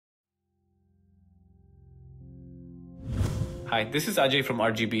Hi, this is Ajay from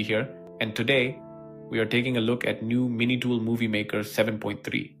RGB here, and today we are taking a look at new MiniTool MovieMaker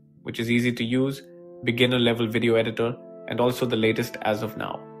 7.3, which is easy to use, beginner level video editor, and also the latest as of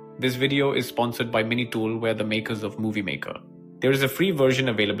now. This video is sponsored by MiniTool, where the makers of MovieMaker. There is a free version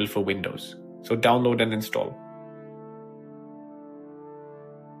available for Windows, so download and install.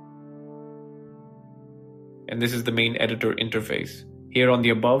 And this is the main editor interface. Here on the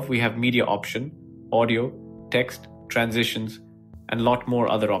above, we have media option, audio, text, transitions, and lot more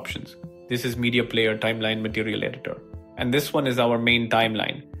other options. This is media player timeline material editor. And this one is our main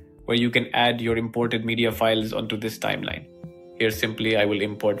timeline, where you can add your imported media files onto this timeline. Here simply I will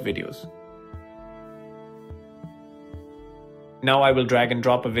import videos. Now I will drag and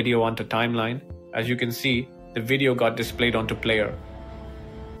drop a video onto timeline. As you can see, the video got displayed onto player.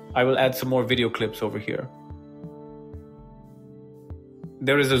 I will add some more video clips over here.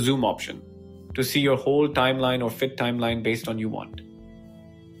 There is a zoom option to see your whole timeline or fit timeline based on you want.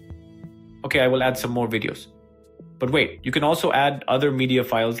 Okay, I will add some more videos. But wait, you can also add other media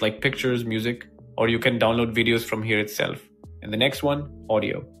files like pictures, music, or you can download videos from here itself. And the next one,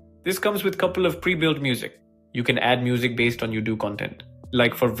 audio. This comes with a couple of pre-built music. You can add music based on you do content,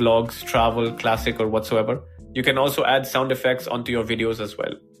 like for vlogs, travel, classic, or whatsoever. You can also add sound effects onto your videos as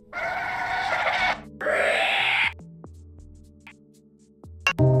well.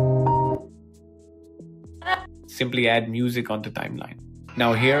 Simply add music onto timeline.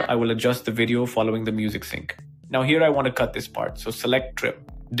 Now here I will adjust the video following the music sync. Now here I want to cut this part, so select trim.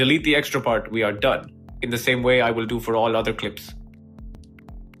 Delete the extra part, we are done. In the same way I will do for all other clips.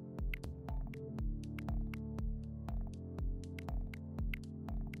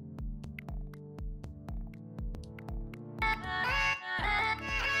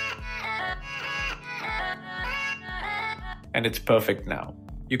 And it's perfect now.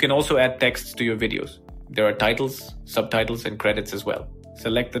 You can also add texts to your videos. There are titles, subtitles, and credits as well.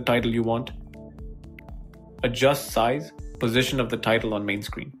 Select the title you want. Adjust size, position of the title on main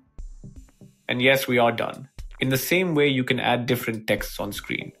screen. And yes, we are done. In the same way, you can add different texts on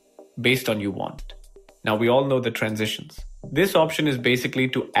screen based on you want. Now we all know the transitions. This option is basically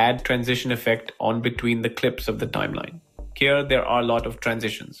to add transition effect on between the clips of the timeline. Here there are a lot of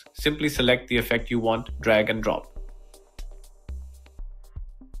transitions. Simply select the effect you want, drag and drop.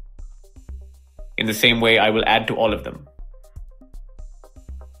 In the same way, I will add to all of them.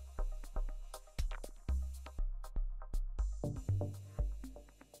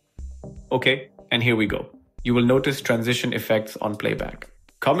 Okay, and here we go. You will notice transition effects on playback.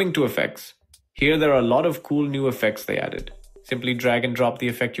 Coming to effects, here there are a lot of cool new effects they added. Simply drag and drop the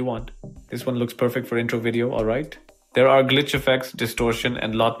effect you want. This one looks perfect for intro video, alright? There are glitch effects, distortion,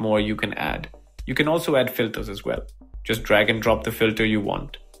 and a lot more you can add. You can also add filters as well. Just drag and drop the filter you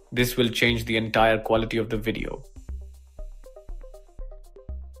want. This will change the entire quality of the video.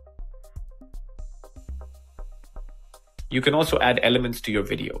 You can also add elements to your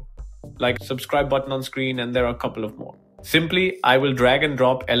video, like subscribe button on screen, and there are a couple of more. Simply, I will drag and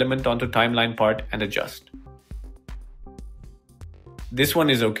drop element onto timeline part and adjust. This one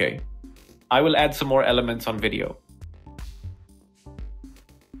is okay. I will add some more elements on video.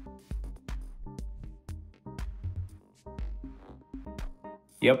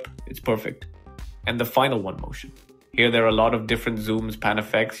 Yep, it's perfect. And the final one, motion. Here there are a lot of different zooms, pan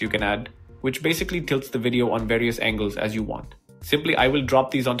effects you can add, which basically tilts the video on various angles as you want. Simply, I will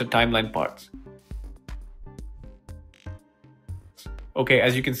drop these onto timeline parts. Okay,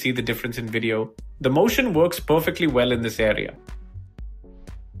 as you can see the difference in video, the motion works perfectly well in this area.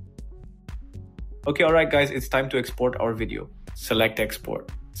 Okay, alright guys, it's time to export our video. Select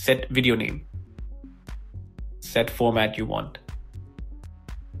export. Set video name. Set format you want.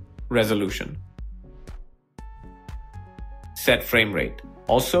 Resolution. Set frame rate.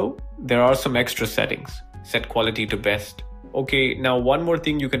 Also, there are some extra settings. Set quality to best. Okay, now one more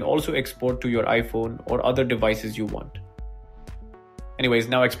thing, you can also export to your iPhone or other devices you want. Anyways,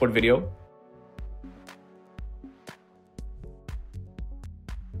 now export video.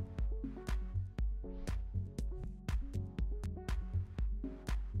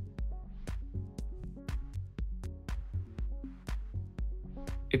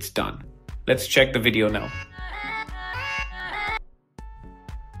 It's done. Let's check the video now.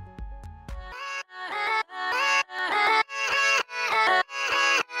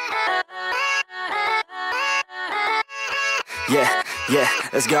 Yeah,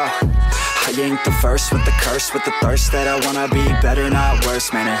 let's go. I ain't the first with the curse, with the thirst that I wanna be better, not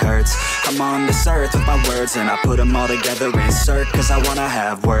worse, man it hurts. I'm on this earth with my words and I put them all together, insert, cause I wanna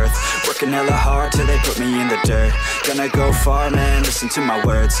have worth. Working hella hard till they put me in the dirt. Gonna go far, man, listen to my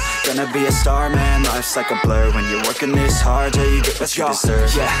words. Gonna be a star, man, life's like a blur. When you're working this hard, yeah, you get what you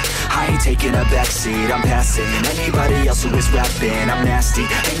deserve. Yeah, I ain't taking a backseat, I'm passing anybody else who is rapping. I'm nasty,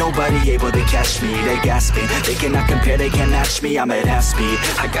 ain't nobody able to catch me. They gasping, they cannot compare, they can't match me. I'm at half speed,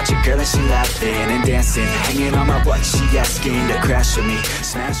 I got your girl and she laughing and dancing, hanging on my butt, she asking to crash with me,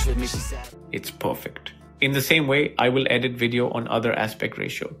 smash with me, she said. It's perfect. In the same way, I will edit video on other aspect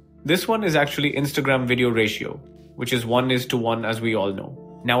ratio. This one is actually Instagram video ratio, which is 1:1 as we all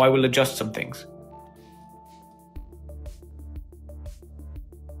know. Now I will adjust some things.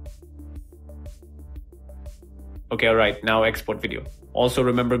 Okay, alright, now export video. Also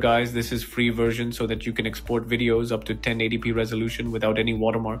remember guys, this is free version so that you can export videos up to 1080p resolution without any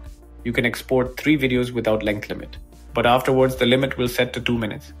watermark. You can export 3 videos without length limit. But afterwards the limit will set to 2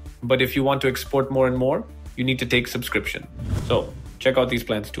 minutes. But if you want to export more and more, you need to take subscription. So check out these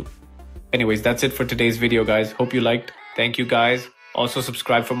plans too. Anyways, that's it for today's video guys. Hope you liked. Thank you guys. Also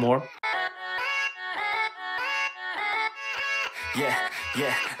subscribe for more.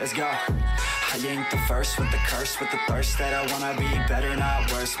 Yeah, let's go. I ain't the first with the curse, with the thirst that I wanna be better,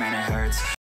 not worse, man it hurts.